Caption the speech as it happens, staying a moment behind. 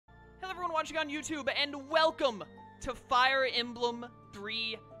watching on YouTube, and welcome to Fire Emblem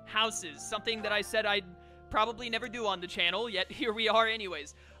 3 Houses. Something that I said I'd probably never do on the channel, yet here we are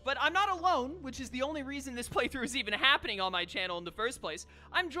anyways. But I'm not alone, which is the only reason this playthrough is even happening on my channel in the first place.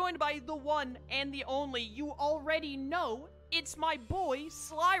 I'm joined by the one and the only, you already know, it's my boy,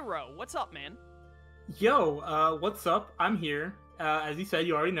 Slyro. What's up, man? Yo, what's up? I'm here. As you said,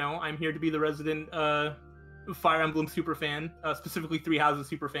 you already know, I'm here to be the resident Fire Emblem superfan, specifically 3 Houses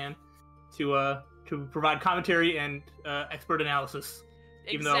superfan, to provide commentary and expert analysis.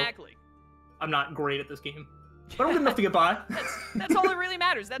 Exactly. Even though I'm not great at this game, but I'm good enough to get by. That's all that really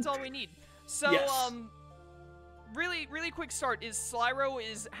matters. That's all we need. So, yes. Really quick start is Slyro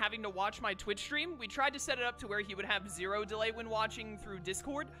is having to watch my Twitch stream. We tried to set it up to where he would have 0 delay when watching through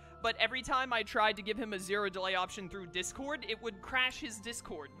Discord, but every time I tried to give him a 0 delay option through Discord, it would crash his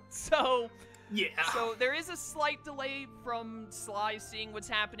Discord. So, yeah. So there is a slight delay from Sly seeing what's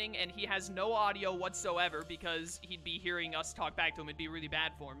happening, and he has no audio whatsoever because he'd be hearing us talk back to him. It'd be really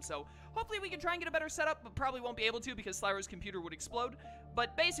bad for him. So hopefully we can try and get a better setup, but probably won't be able to because Slyro's computer would explode.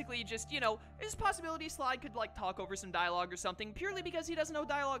 But basically, just, you know, there's a possibility Sly could, like, talk over some dialogue or something, purely because he doesn't know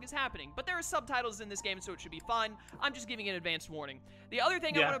dialogue is happening. But there are subtitles in this game, so it should be fine. I'm just giving an advanced warning. The other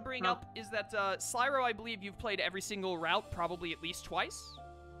thing I want to bring up is that, Slyro, I believe you've played every single route probably at least twice?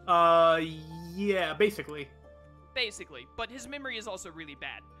 Yeah, basically. Basically, but his memory is also really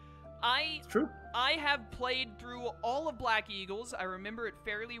bad. It's true. I have played through all of Black Eagles. I remember it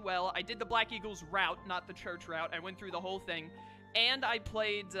fairly well. I did the Black Eagles route, not the church route. I went through the whole thing. And I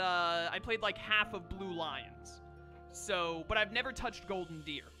played like half of Blue Lions. So, but I've never touched Golden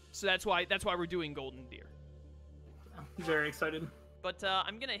Deer. So that's why we're doing Golden Deer. I'm very excited. But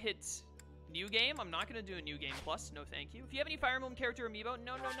I'm gonna hit new game. I'm not gonna do a new game plus. No, thank you. If you have any Fire Emblem character amiibo,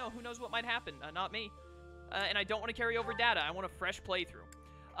 no. Who knows what might happen? Not me. And I don't want to carry over data. I want a fresh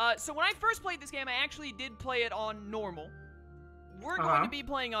playthrough. So when I first played this game, I actually did play it on normal. We're going to be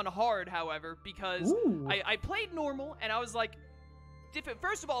playing on hard, however, because I played normal, and I was like,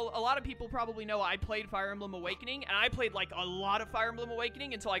 first of all, a lot of people probably know I played Fire Emblem Awakening, and I played, like, a lot of Fire Emblem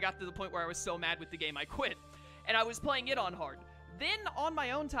Awakening until I got to the point where I was so mad with the game I quit. And I was playing it on hard. Then, on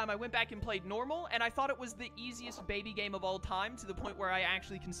my own time, I went back and played normal, and I thought it was the easiest baby game of all time, to the point where I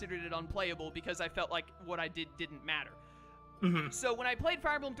actually considered it unplayable, because I felt like what I did didn't matter. So when I played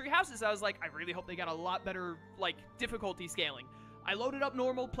Fire Emblem 3 Houses, I was like, I really hope they got a lot better, like, difficulty scaling. I loaded up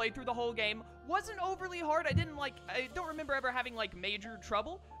normal, played through the whole game. Wasn't overly hard. I don't remember ever having, like, major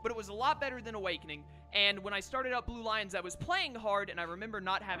trouble, but it was a lot better than Awakening. And when I started up Blue Lions, I was playing hard, and I remember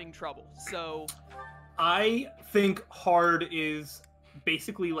not having trouble. So I think hard is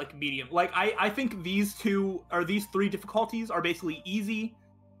basically like medium. Like, I think these 3 difficulties are basically easy,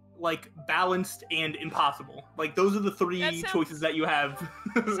 like, balanced, and impossible. Like, those are the 3 choices that you have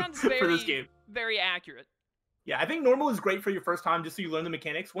for this game. Very accurate. Yeah, I think normal is great for your first time, just so you learn the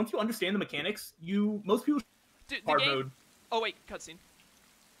mechanics. Once you understand the mechanics, most people hard mode. Oh wait, cutscene.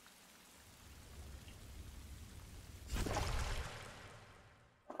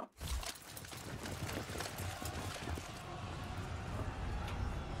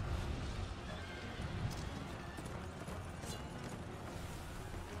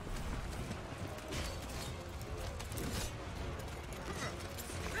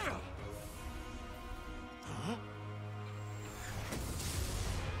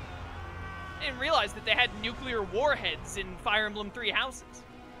 I didn't realize that they had nuclear warheads in Fire Emblem 3 Houses.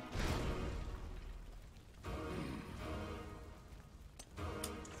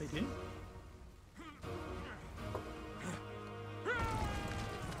 They did?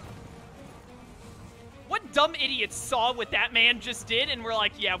 What dumb idiots saw what that man just did and were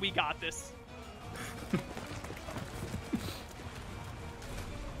like, yeah, we got this.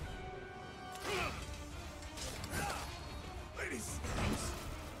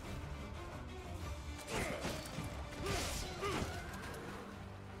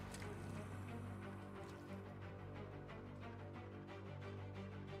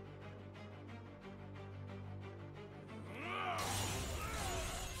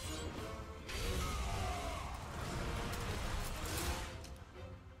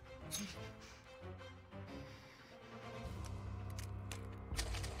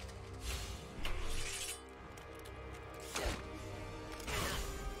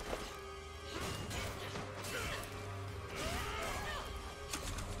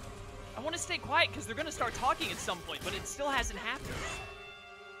 I want to stay quiet because they're going to start talking at some point, but it still hasn't happened.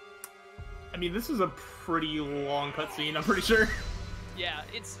 I mean, this is a pretty long cutscene, I'm pretty sure. Yeah,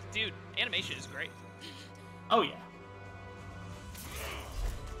 dude, animation is great. Oh, yeah.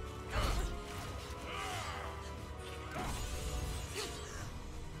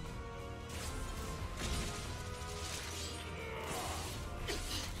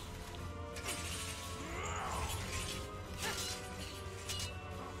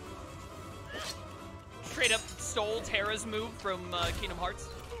 stole Terra's move from Kingdom Hearts.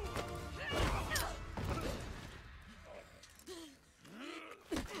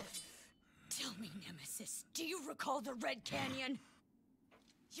 Tell me, Nemesis, do you recall the Red Canyon?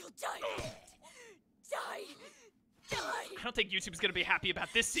 You'll die. Die. Die. I don't think YouTube's gonna be happy about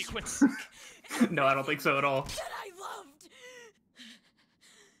this sequence. No, I don't think so at all. That I loved.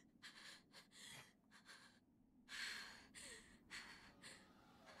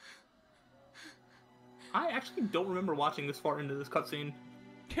 I actually don't remember watching this far into this cutscene.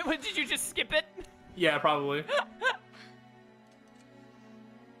 Did you just skip it? Yeah, probably.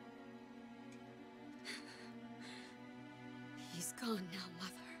 He's gone now,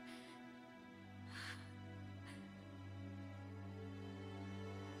 Mother.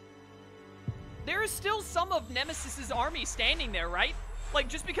 There is still some of Nemesis's army standing there, right? Like,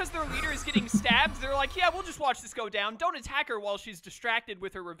 just because their leader is getting stabbed, they're like, yeah, we'll just watch this go down. Don't attack her while she's distracted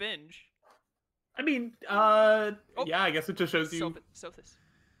with her revenge. I mean, yeah, I guess it just shows you Sothis.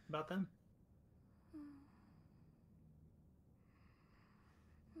 about them.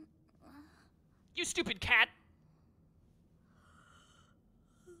 You stupid cat.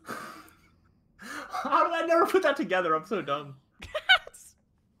 How did I never put that together? I'm so dumb.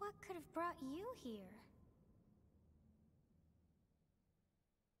 What could have brought you here?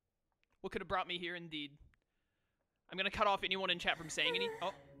 What could have brought me here, indeed. I'm gonna cut off anyone in chat from saying any.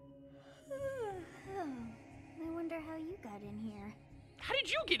 Oh. I wonder how you got in here. How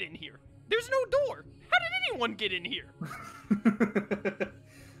did you get in here? There's no door. How did anyone get in here?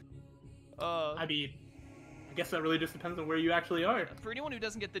 I mean, I guess that really just depends on where you actually are. For anyone who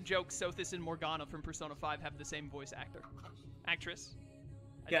doesn't get the joke, Sothis and Morgana from Persona 5 have the same voice actress.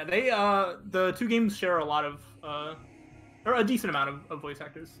 Yeah, they, the two games share a lot of, or a decent amount of voice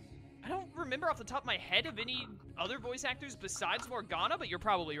actors. I don't remember off the top of my head of any other voice actors besides Morgana, but you're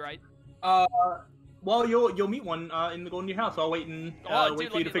probably right. Well, you'll meet one in the Golden Year House. So I'll wait and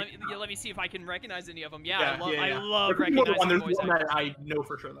wait for you to figure. Let me see if I can recognize any of them. Yeah, I love recognizing There's voice one actors. that I know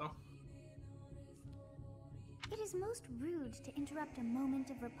for sure, though. It is most rude to interrupt a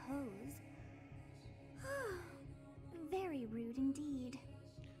moment of repose. Very rude indeed.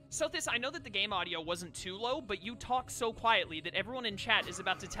 Sothis, I know that the game audio wasn't too low, but you talk so quietly that everyone in chat is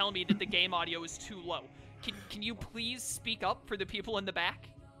about to tell me that the game audio is too low. Can you please speak up for the people in the back?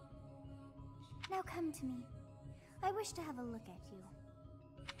 Now come to me. I wish to have a look at you.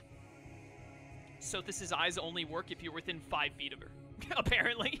 Sothis's eyes only work if you're within 5 feet of her,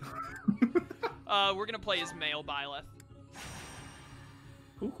 apparently. We're gonna play as male Byleth.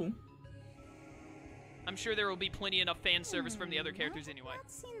 Cool. I'm sure there will be plenty enough fan service from the other characters anyway. I've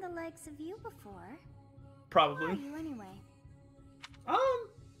seen the likes of you before. Probably. Who are you anyway?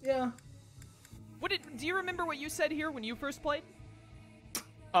 Yeah. Do you remember what you said here when you first played?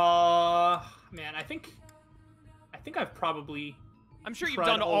 Man, I think I've probably. I'm sure you've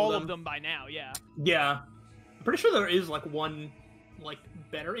done all of them by now, yeah. Yeah. I'm pretty sure there is, like, one, like,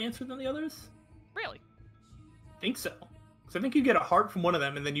 better answer than the others. Really? I think so. Because I think you get a heart from one of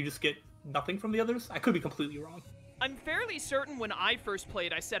them, and then you just get nothing from the others. I could be completely wrong. I'm fairly certain when I first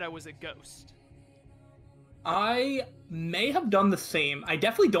played, I said I was a ghost. I may have done the same. I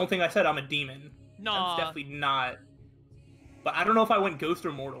definitely don't think I said I'm a demon. Nah. That's definitely not. But I don't know if I went ghost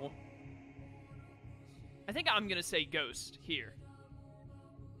or mortal. I think I'm gonna say ghost here.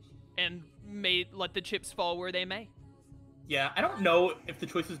 And let the chips fall where they may. Yeah, I don't know if the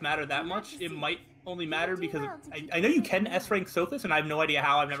choices matter that much. It might only matter because I know you can S-rank Sothis, and I have no idea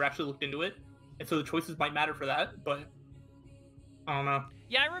how. I've never actually looked into it. And so the choices might matter for that, but I don't know.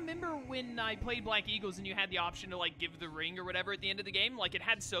 Yeah, I remember when I played Black Eagles and you had the option to, like, give the ring or whatever at the end of the game. Like, it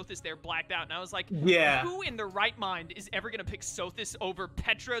had Sothis there blacked out, and I was like, yeah. Who in their right mind is ever going to pick Sothis over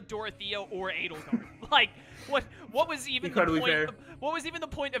Petra, Dorothea, or Edelgard? Like, what was even the point? Fair. What was even the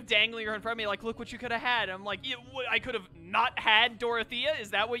point of dangling her in front of me? Like, look what you could have had. I'm like, I could have not had Dorothea? Is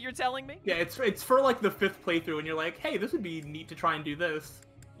that what you're telling me? Yeah, it's for, like, the 5th playthrough, and you're like, hey, this would be neat to try and do this.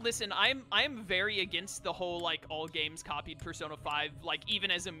 Listen, I'm very against the whole, like, all games copied Persona 5, like,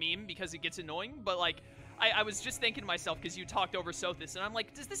 even as a meme, because it gets annoying, but, like, I was just thinking to myself, because you talked over Sothis, and I'm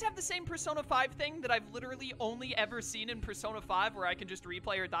like, does this have the same Persona 5 thing that I've literally only ever seen in Persona 5, where I can just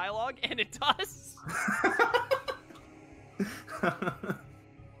replay her dialogue? And it does.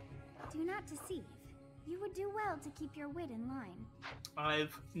 Do not deceive. You would do well to keep your wit in line.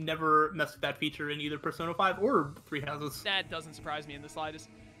 I've never messed with that feature in either Persona 5 or Three Houses. That doesn't surprise me in the slightest.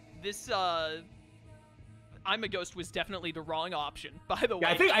 This, I'm a Ghost was definitely the wrong option, by the way.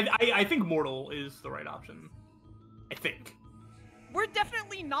 I think Mortal is the right option. I think. We're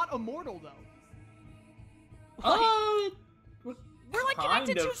definitely not immortal, though. We're like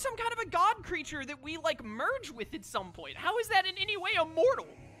connected Kind to of. some kind of a god creature that we like merge with at some point. How is that in any way immortal?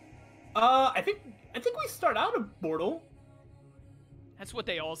 I think we start out immortal. That's what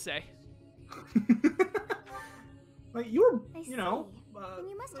they all say. Like you were, I you know, see. Then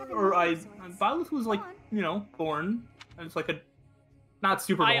you must have a or name of sorts. Byleth was like, Go on. you know, born as like a not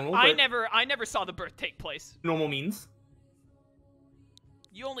super normal, I but never saw the birth take place. normal means.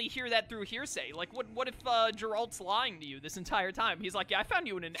 You only hear that through hearsay. Like, what if Geralt's lying to you this entire time? He's like, yeah, I found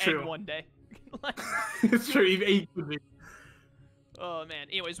you in an egg True. one day. Like, It's true. He could be. oh man.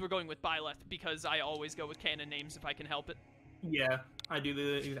 Anyways, we're going with Byleth because I always go with canon names if I can help it. Yeah, I do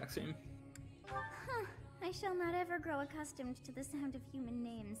the exact same. Huh. I shall not ever grow accustomed to the sound of human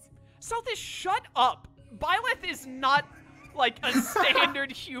names. Southis, shut up. Byleth is not like a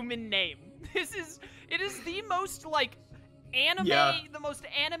standard human name. It is the most like anime, the most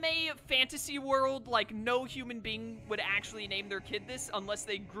anime fantasy world. Like no human being would actually name their kid this unless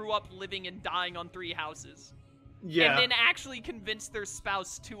they grew up living and dying on 3 houses. Yeah. And then actually convince their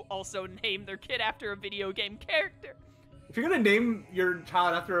spouse to also name their kid after a video game character. If you're gonna name your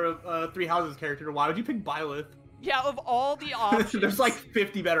child after a Three Houses character, why would you pick Byleth? Yeah, of all the options. There's like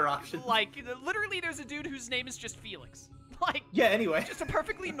 50 better options. Like, literally there's a dude whose name is just Felix. Like, Yeah, anyway. just a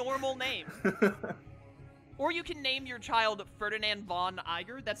perfectly normal name. Or you can name your child Ferdinand von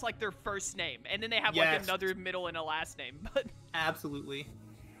Iger. That's like their first name. And then they have like Yes. another middle and a last name. But Absolutely.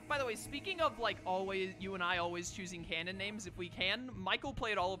 by the way, speaking of like always, you and I always choosing canon names if we can, Michael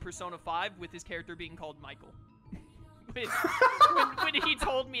played all of Persona 5 with his character being called Michael. when he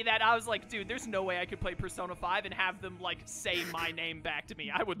told me that, I was like, dude, there's no way I could play Persona 5 and have them like say my name back to me.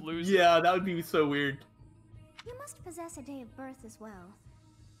 I would lose it. Yeah, that would be so weird. You must possess a day of birth as well.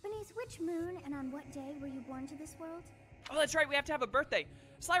 Beneath which moon and on what day were you born to this world? Oh, that's right. We have to have a birthday.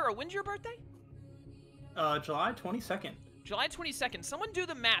 Slyra, when's your birthday? July 22nd. July 22nd. Someone do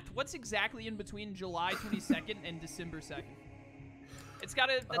the math. What's exactly in between July 22nd and December 2nd? That's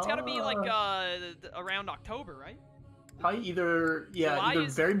gotta be like around October, right? Probably either July either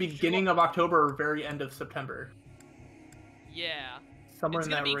is very beginning of October or very end of September. Yeah. Somewhere It's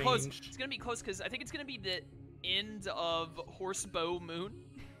in gonna that be range. close. It's gonna be close because I think it's gonna be the end of Horsebow Moon.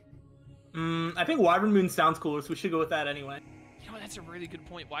 I think Wyvern Moon sounds cooler, so we should go with that anyway. You know, that's a really good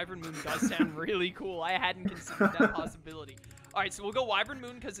point. Wyvern Moon does sound really cool. I hadn't considered that possibility. All right, so we'll go Wyvern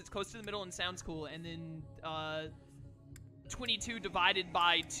Moon because it's close to the middle and sounds cool, and then 22 divided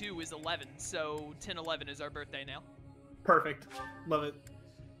by 2 is 11, so 10/11 is our birthday now. Perfect. Love it.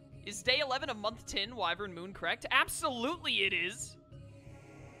 Is day 11 of month 10 Wyvern Moon correct? Absolutely it is.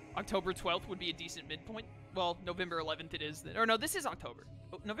 October 12th would be a decent midpoint. Well, November 11th it is. Or no, this is October.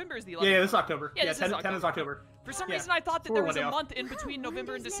 Oh, November is the 11th. Yeah, this is October. Yeah, this is 10 is October. For some Yeah. reason, I thought that We're there one was day a off. month in between Wow,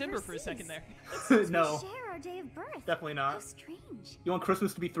 November and wonders December never for a second cease. there. Since No. we share our day of birth. Definitely How not. strange. You want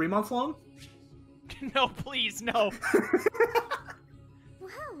Christmas to be 3 months long? No, please, no.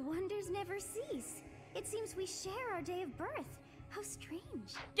 Well, wonders never cease. It seems we share our day of birth. How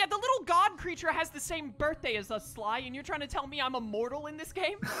strange. Yeah, the little god creature has the same birthday as us, Sly, and you're trying to tell me I'm immortal in this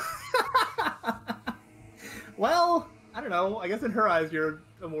game? Well, I don't know. I guess in her eyes, you're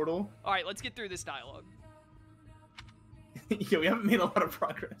immortal. All right, let's get through this dialogue. Yeah, we haven't made a lot of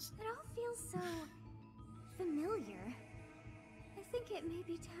progress. It all feels so familiar. I think it may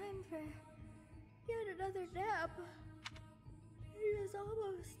be time for yet another nap. It is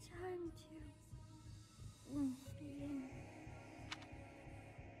almost time to begin.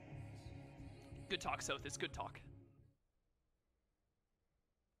 Good talk, Sothis, good talk.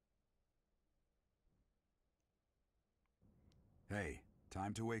 Hey,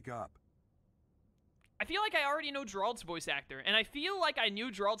 time to wake up. I feel like I already know Geralt's voice actor, and I feel like I knew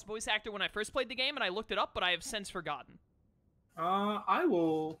Geralt's voice actor when I first played the game, and I looked it up, but I have since forgotten. I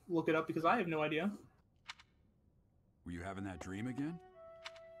will look it up because I have no idea. Were you having that dream again?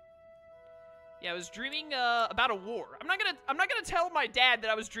 Yeah, I was dreaming about a war. I'm not gonna tell my dad that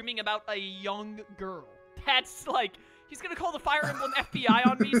I was dreaming about a young girl. That's like, he's gonna call the Fire Emblem FBI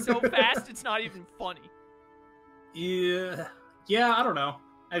on me so fast, it's not even funny. Yeah, I don't know.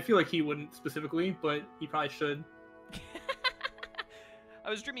 I feel like he wouldn't specifically, but he probably should. I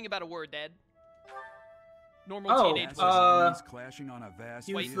was dreaming about a war, Dad. Normal Oh, teenage voice. Armies clashing on a vast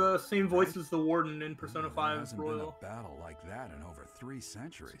He's field. the same voice as the Warden in Persona There 5 hasn't Royal, been a battle like that in over 3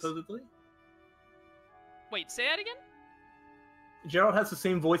 centuries. supposedly. Wait, say that again? Gerald has the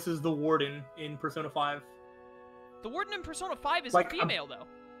same voice as the Warden in Persona 5. The Warden in Persona 5 is Like, female, though.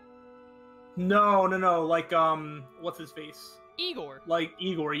 No, like, what's his face? Igor. Like,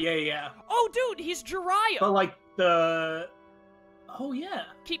 Igor, yeah. Oh, dude, he's Jiraiya. But, like, oh, yeah.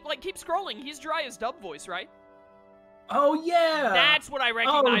 Keep scrolling. He's Jiraiya's dub voice, right? Oh yeah. That's what I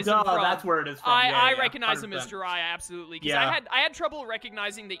recognize him from. That's where it is from. I yeah, recognize him as 100%. Jiraiya absolutely because Yeah. I had trouble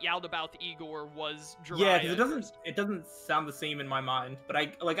recognizing that Yaldabaoth Igor was Jiraiya. Yeah, because at first. it doesn't sound the same in my mind, but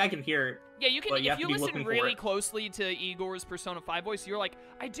I can hear it. Yeah, you can. But you if have you to be listen looking for really it. closely to Igor's Persona 5 voice, you're like,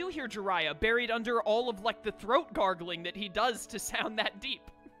 I do hear Jiraiya buried under all of like the throat gargling that he does to sound that deep.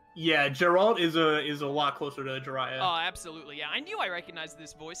 Yeah, Geralt is a lot closer to Jiraiya. Oh, absolutely. Yeah, I knew I recognized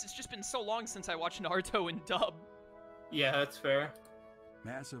this voice. It's just been so long since I watched Naruto in dub. Yeah, that's fair.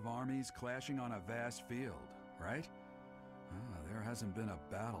 Massive armies clashing on a vast field, right? There hasn't been a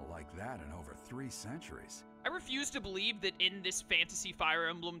battle like that in over 3 centuries. I refuse to believe that in this fantasy Fire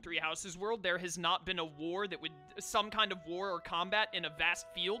Emblem Three Houses world, there has not been a war that would, some kind of war or combat in a vast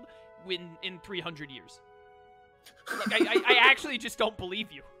field in 300 years. Like, I actually just don't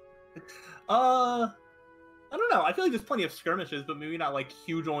believe you. I don't know. I feel like there's plenty of skirmishes, but maybe not like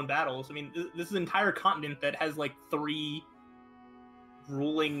huge on battles. I mean, this is an entire continent that has like 3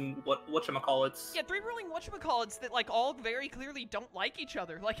 ruling whatchamacallits. Yeah, 3 ruling whatchamacallits that like all very clearly don't like each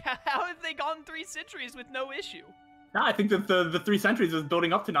other. Like, how have they gone 3 centuries with no issue? No, I think that the 3 centuries is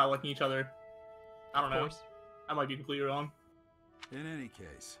building up to not liking each other. I don't know. Of course. I might be completely wrong. In any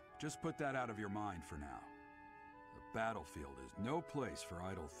case, just put that out of your mind for now. The battlefield is no place for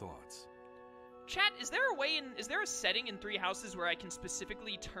idle thoughts. Chat, is there a setting in Three Houses where I can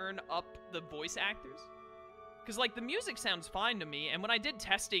specifically turn up the voice actors? Because, like, the music sounds fine to me, and when I did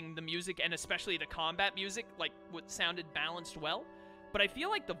testing, the music, and especially the combat music, like, what sounded balanced well, but I feel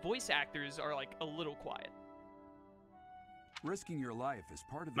like the voice actors are, like, a little quiet. Risking your life is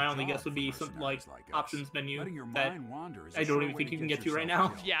part of the My only job guess would for be some, mercenaries like us. options menu Letting your that mind wander is a I don't sure even way think you can get to right yourself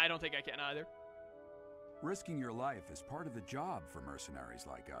now. killed. Yeah, I don't think I can either. Risking your life is part of the job for mercenaries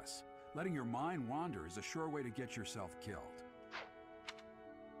like us. Letting your mind wander is a sure way to get yourself killed.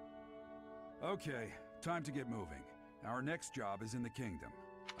 Okay, time to get moving. Our next job is in the kingdom.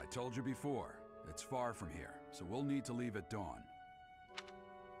 I told you before, it's far from here, so we'll need to leave at dawn.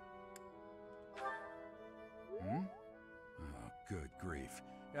 Oh, good grief.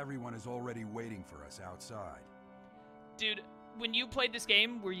 Everyone is already waiting for us outside. Dude, when you played this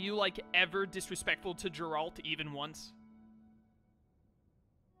game, were you, like, ever disrespectful to Geralt even once?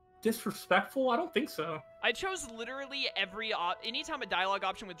 Disrespectful? I don't think so. I chose literally anytime a dialogue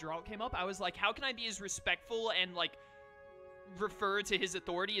option with Geralt came up, I was like, how can I be as respectful and, like, refer to his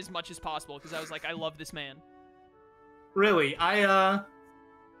authority as much as possible? Because I was like, I love this man. Really, I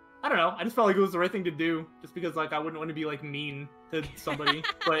don't know. I just felt like it was the right thing to do, just because like I wouldn't want to be like mean to somebody.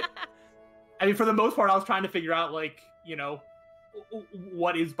 But I mean, for the most part, I was trying to figure out like, you know,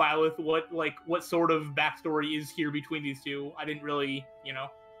 what is Byleth, what sort of backstory is here between these two. I didn't really, you know.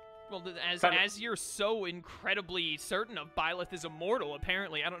 Well, as you're so incredibly certain of Byleth is immortal,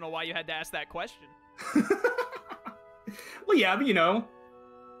 apparently, I don't know why you had to ask that question. Well, yeah, but you know,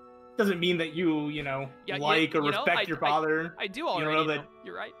 doesn't mean that you know, Yeah, like or you know, respect your father. I do already know know. that.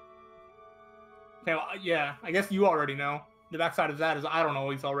 You're right. Okay, well, yeah, I guess you already know. The backside of that is I don't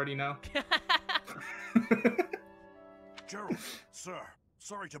always already know. Gerald, sir,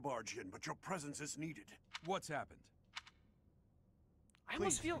 sorry to barge in, but your presence is needed. What's happened? I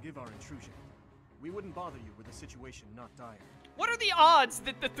almost feel... forgive our intrusion. We wouldn't bother you were the situation not dire. What are the odds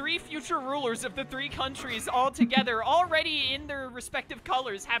that the 3 future rulers of the 3 countries all together, already in their respective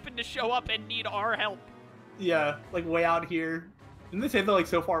colors, happen to show up and need our help? Yeah, like way out here. Didn't they say they're like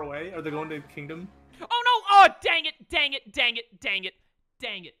so far away? Are they going to Kingdom? Oh no! Oh, dang it! Dang it! Dang it! Dang it!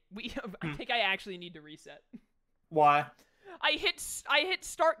 Dang it! I think I actually need to reset. Why? I hit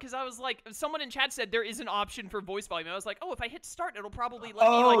start because I was like, someone in chat said there is an option for voice volume. I was like, oh, if I hit start, it'll probably let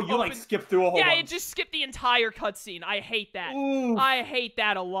me like you like skip through a whole Yeah, bunch. it just skipped the entire cutscene. I hate that. Oof. I hate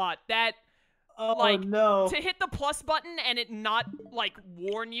that a lot. That Oh like no. to hit the plus button and it not like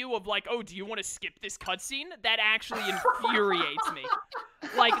warn you of like, oh, do you want to skip this cutscene? That actually infuriates me.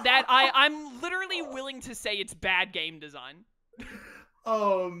 Like that, I'm literally willing to say it's bad game design.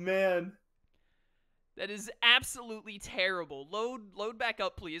 Oh man. That is absolutely terrible. Load back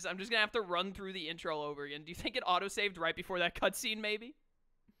up, please. I'm just gonna have to run through the intro over again. Do you think it autosaved right before that cutscene, maybe?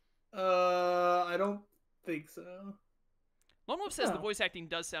 I don't think so. Lone Wolf says No. the voice acting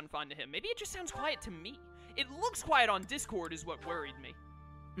does sound fine to him. Maybe it just sounds quiet to me. It looks quiet on Discord is what worried me.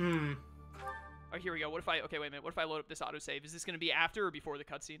 Hmm. Oh, here we go. Okay, wait a minute. What if I load up this autosave? Is this gonna be after or before the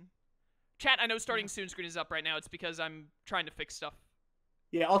cutscene? Chat, I know starting soon screen is up right now. It's because I'm trying to fix stuff.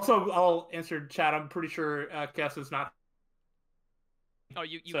 Yeah, also, I'll answer chat. I'm pretty sure Kess is not. Oh,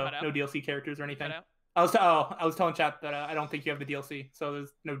 you so cut out? no DLC characters or anything. Cut out? I was telling chat that I don't think you have the DLC, so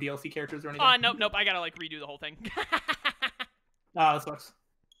there's no DLC characters or anything. Nope. I gotta, like, redo the whole thing. That sucks.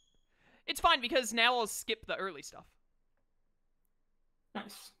 It's fine, because now I'll skip the early stuff.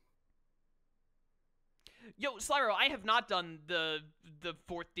 Nice. Yo, Slyro, I have not done the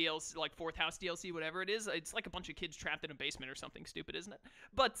fourth DLC, like fourth house DLC, whatever it is. It's like a bunch of kids trapped in a basement or something stupid, isn't it?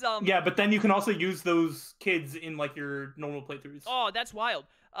 But yeah, but then you can also use those kids in like your normal playthroughs. Oh, that's wild.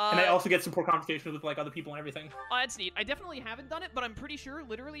 And I also get support conversations with like other people and everything. Oh, that's neat. I definitely haven't done it, but I'm pretty sure,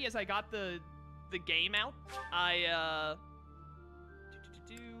 literally, as I got the game out, I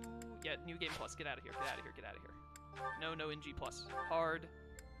yeah, new game plus. Get out of here. Get out of here. Get out of here. No NG plus. Hard,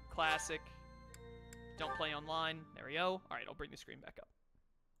 classic. Don't play online. There we go. All right, I'll bring the screen back up.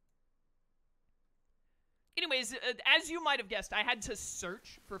 Anyways, as you might have guessed, I had to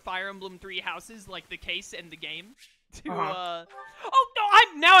search for Fire Emblem 3 houses, like the case and the game, to oh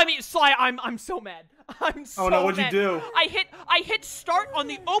no, Sly, I'm so mad. I'm so mad. Oh no, what'd you do? I hit start on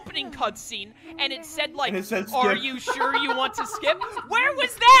the opening cutscene, and it said like, it said are you sure you want to skip? Where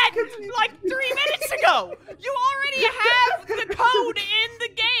was that? Like 3 minutes ago. You already have the code in the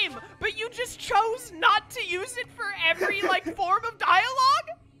game, but you just chose not to use it for every like form of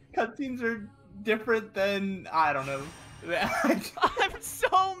dialogue? Cutscenes are different than, I don't know. I'm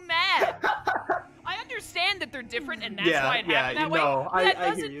so mad. I understand that they're different, and that's why it happened that way. No, but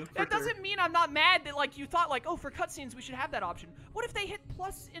I hear you. That doesn't mean I'm not mad that like you thought like, oh, for cutscenes we should have that option. What if they hit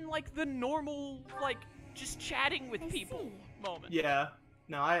plus in like the normal like just chatting with people moment? Yeah.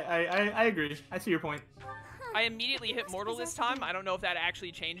 No, I agree. I see your point. I immediately hit mortal this time. I don't know if that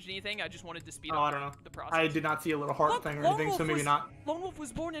actually changed anything. I just wanted to speed up I don't know. the process. I did not see a little heart thing or anything, so maybe not. Lone Wolf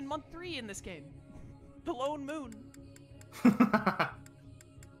was born in month 3 in this game. The Lone Moon. Are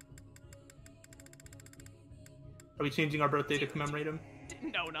we changing our birthday to commemorate him?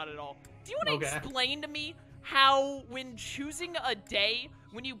 No, not at all. Do you want to explain to me how when choosing a day,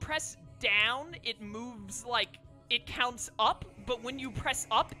 when you press down, it moves like it counts up, but when you press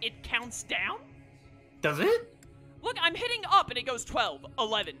up, it counts down? Does it? Look, I'm hitting up and it goes 12,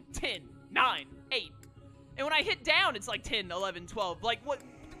 11, 10, 9, 8. And when I hit down, it's like 10, 11, 12. Like, what?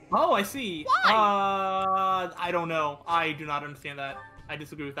 Oh, I see. Why? I don't know. I do not understand that. I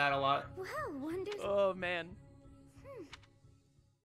disagree with that a lot. Wow, wonders. Oh, man.